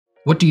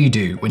What do you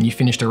do when you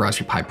finished a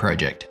Raspberry Pi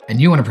project and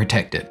you want to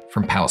protect it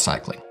from power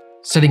cycling?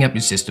 Setting up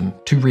your system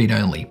to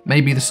read-only may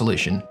be the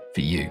solution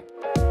for you.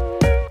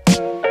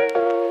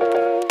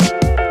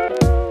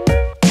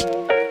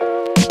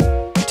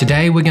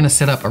 Today we're going to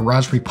set up a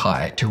Raspberry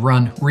Pi to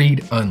run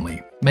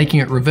read-only,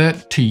 making it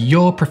revert to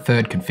your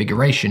preferred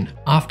configuration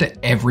after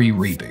every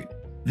reboot.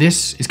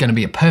 This is going to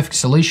be a perfect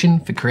solution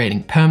for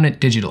creating permanent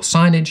digital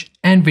signage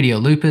and video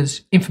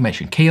loopers,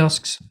 information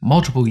kiosks,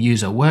 multiple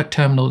user work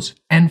terminals,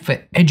 and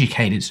for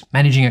educators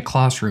managing a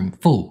classroom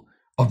full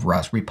of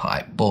Raspberry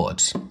Pi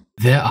boards.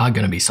 There are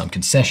going to be some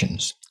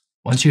concessions.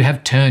 Once you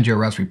have turned your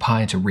Raspberry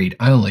Pi into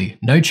read-only,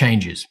 no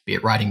changes, be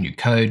it writing new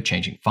code,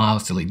 changing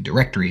files, deleting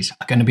directories,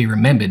 are going to be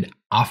remembered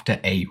after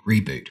a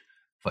reboot.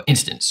 For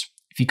instance,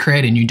 if you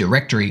create a new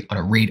directory on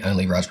a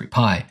read-only Raspberry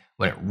Pi,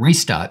 when it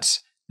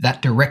restarts,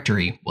 that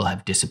directory will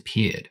have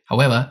disappeared.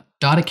 However,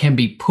 data can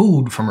be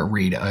pulled from a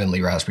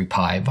read-only Raspberry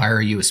Pi via a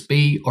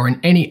USB or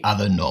in any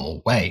other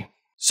normal way.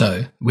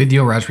 So, with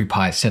your Raspberry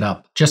Pi set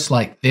up just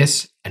like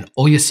this and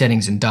all your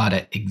settings and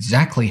data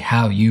exactly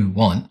how you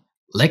want,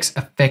 let's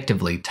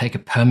effectively take a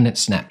permanent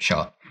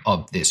snapshot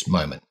of this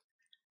moment.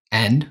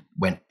 And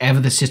whenever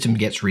the system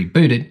gets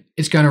rebooted,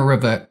 it's going to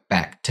revert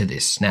back to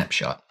this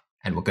snapshot.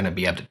 And we're going to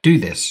be able to do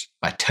this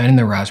by turning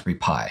the Raspberry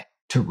Pi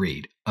to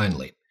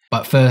read-only.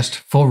 But first,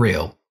 for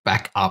real,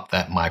 back up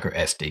that micro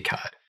SD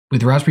card.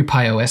 With Raspberry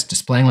Pi OS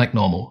displaying like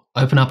normal,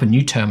 open up a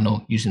new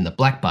terminal using the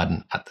black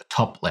button at the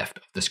top left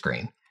of the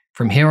screen.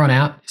 From here on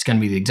out, it's going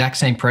to be the exact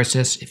same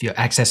process if you're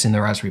accessing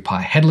the Raspberry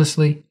Pi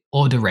headlessly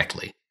or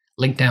directly.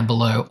 Link down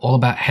below all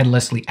about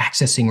headlessly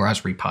accessing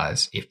Raspberry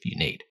Pis if you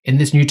need. In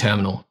this new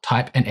terminal,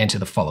 type and enter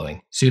the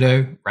following: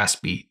 sudo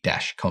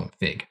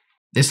raspi-config.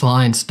 This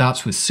line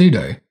starts with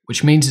sudo,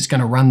 which means it's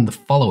going to run the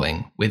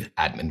following with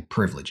admin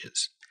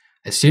privileges.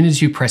 As soon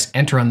as you press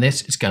enter on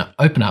this, it's going to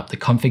open up the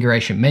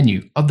configuration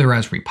menu of the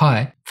Raspberry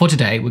Pi. For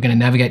today, we're going to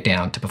navigate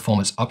down to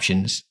performance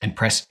options and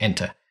press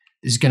enter.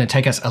 This is going to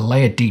take us a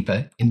layer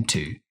deeper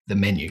into the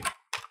menu.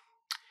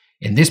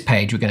 In this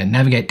page, we're going to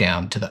navigate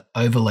down to the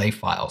overlay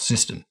file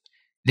system.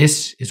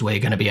 This is where you're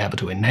going to be able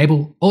to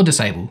enable or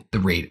disable the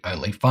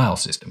read-only file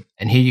system.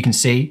 And here you can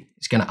see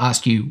it's going to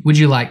ask you, would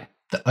you like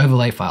the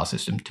overlay file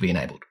system to be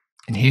enabled?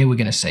 And here we're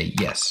going to say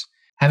yes.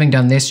 Having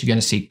done this, you're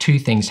going to see two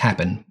things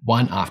happen,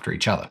 one after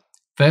each other.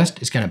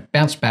 First, it's going to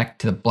bounce back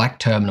to the black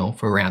terminal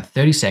for around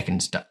 30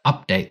 seconds to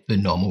update the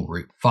normal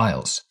root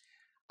files.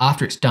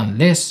 After it's done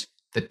this,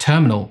 the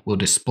terminal will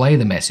display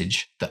the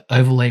message, the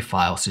overlay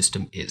file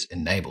system is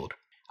enabled.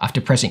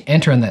 After pressing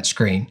enter on that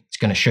screen, it's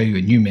going to show you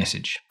a new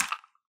message,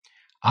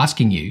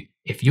 asking you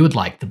if you would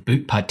like the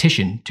boot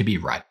partition to be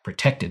write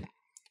protected.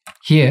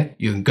 Here,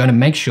 you're going to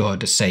make sure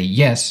to say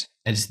yes,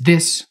 as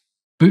this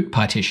boot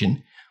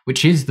partition,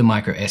 which is the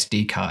micro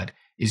SD card,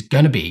 is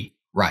going to be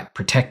write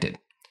protected.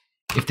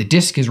 If the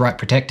disk is write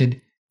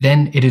protected,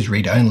 then it is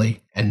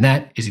read-only, and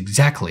that is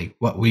exactly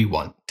what we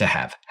want to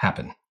have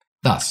happen.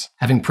 Thus,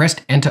 having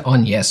pressed enter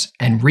on yes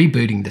and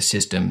rebooting the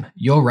system,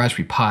 your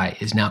Raspberry Pi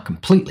is now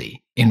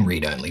completely in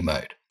read-only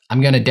mode.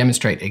 I'm going to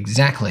demonstrate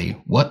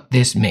exactly what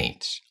this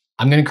means.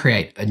 I'm going to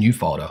create a new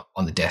folder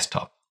on the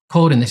desktop,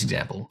 called in this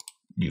example,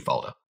 new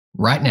folder.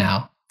 Right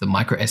now, the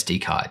micro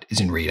SD card is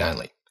in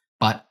read-only,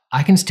 but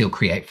I can still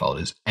create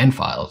folders and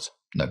files,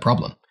 no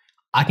problem.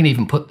 I can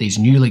even put these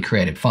newly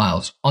created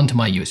files onto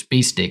my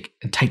USB stick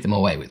and take them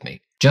away with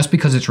me. Just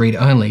because it's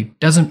read-only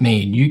doesn't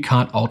mean you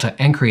can't alter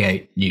and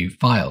create new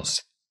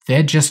files.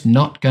 They're just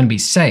not going to be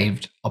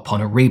saved upon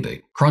a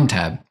reboot.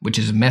 Crontab, which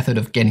is a method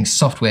of getting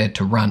software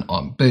to run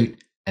on boot,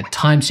 and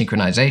time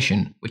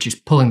synchronization, which is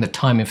pulling the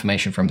time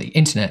information from the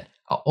internet,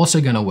 are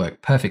also going to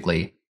work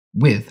perfectly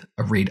with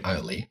a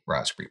read-only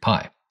Raspberry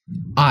Pi.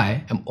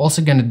 I am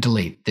also going to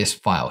delete this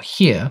file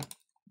here,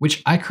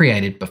 which I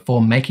created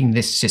before making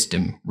this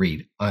system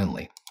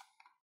read-only.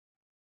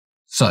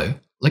 So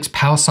let's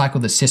power cycle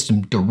the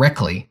system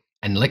directly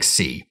and let's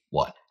see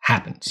what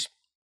happens.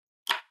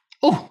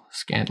 Oh,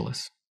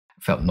 scandalous.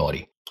 I felt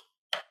naughty.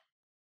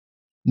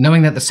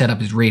 Knowing that the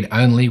setup is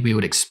read-only, we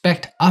would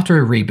expect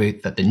after a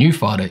reboot that the new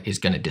folder is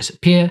going to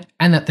disappear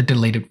and that the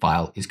deleted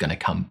file is going to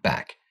come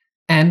back.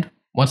 And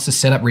once the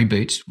setup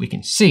reboots, we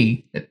can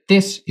see that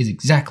this is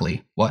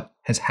exactly what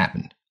has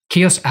happened.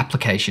 Kiosk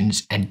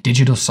applications and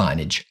digital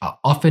signage are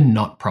often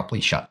not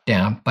properly shut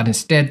down, but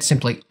instead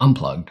simply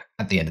unplugged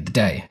at the end of the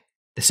day.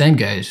 The same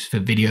goes for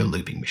video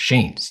looping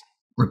machines.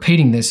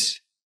 Repeating this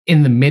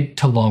in the mid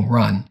to long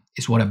run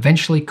is what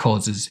eventually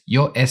causes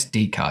your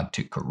SD card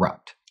to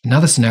corrupt.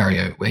 Another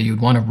scenario where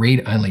you'd want a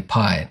read-only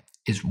Pi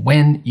is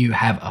when you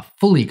have a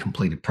fully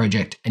completed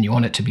project and you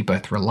want it to be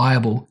both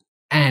reliable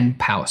and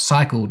power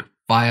cycled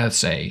via,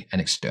 say, an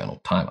external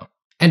timer.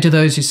 And to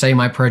those who say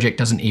my project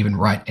doesn't even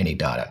write any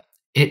data,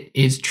 it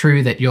is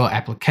true that your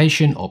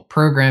application or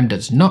program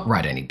does not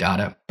write any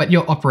data, but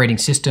your operating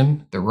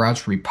system, the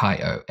Raspberry Pi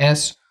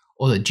OS,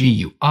 or the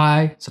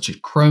GUI, such as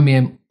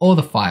Chromium or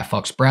the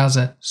Firefox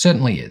browser,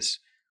 certainly is.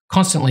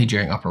 Constantly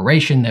during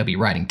operation, they'll be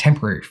writing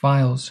temporary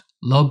files,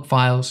 log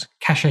files,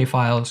 cache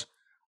files,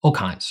 all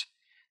kinds.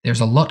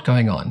 There's a lot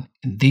going on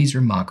in these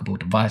remarkable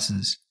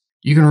devices.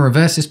 You can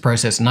reverse this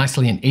process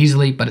nicely and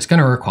easily, but it's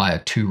going to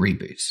require 2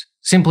 reboots.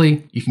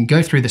 Simply, you can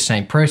go through the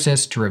same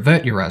process to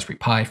revert your Raspberry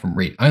Pi from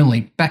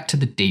read-only back to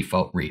the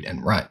default read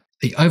and write.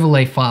 The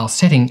overlay file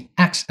setting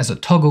acts as a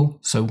toggle,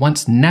 so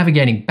once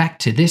navigating back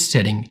to this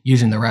setting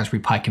using the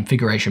Raspberry Pi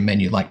configuration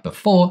menu like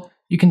before,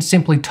 you can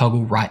simply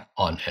toggle right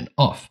on and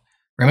off.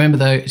 Remember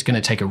though, it's going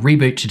to take a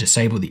reboot to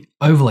disable the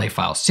overlay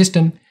file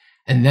system,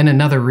 and then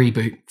another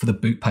reboot for the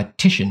boot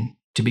partition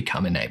to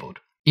become enabled.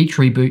 Each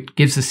reboot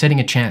gives the setting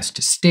a chance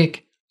to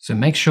stick, so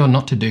make sure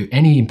not to do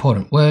any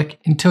important work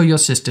until your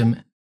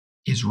system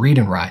is read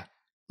and write,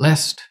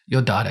 lest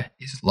your data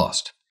is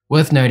lost.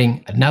 Worth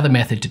noting, another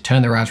method to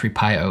turn the Raspberry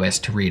Pi OS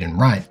to read and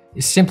write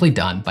is simply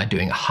done by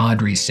doing a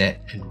hard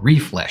reset and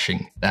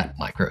reflashing that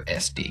micro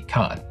SD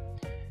card.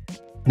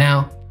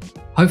 Now,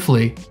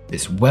 hopefully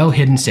this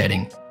well-hidden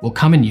setting will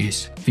come in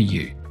use for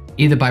you,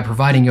 either by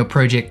providing your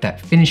project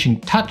that finishing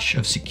touch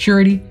of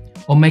security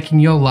or making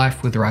your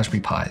life with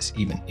Raspberry Pis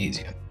even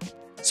easier.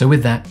 So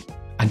with that,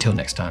 until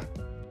next time,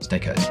 stay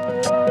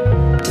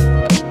cozy.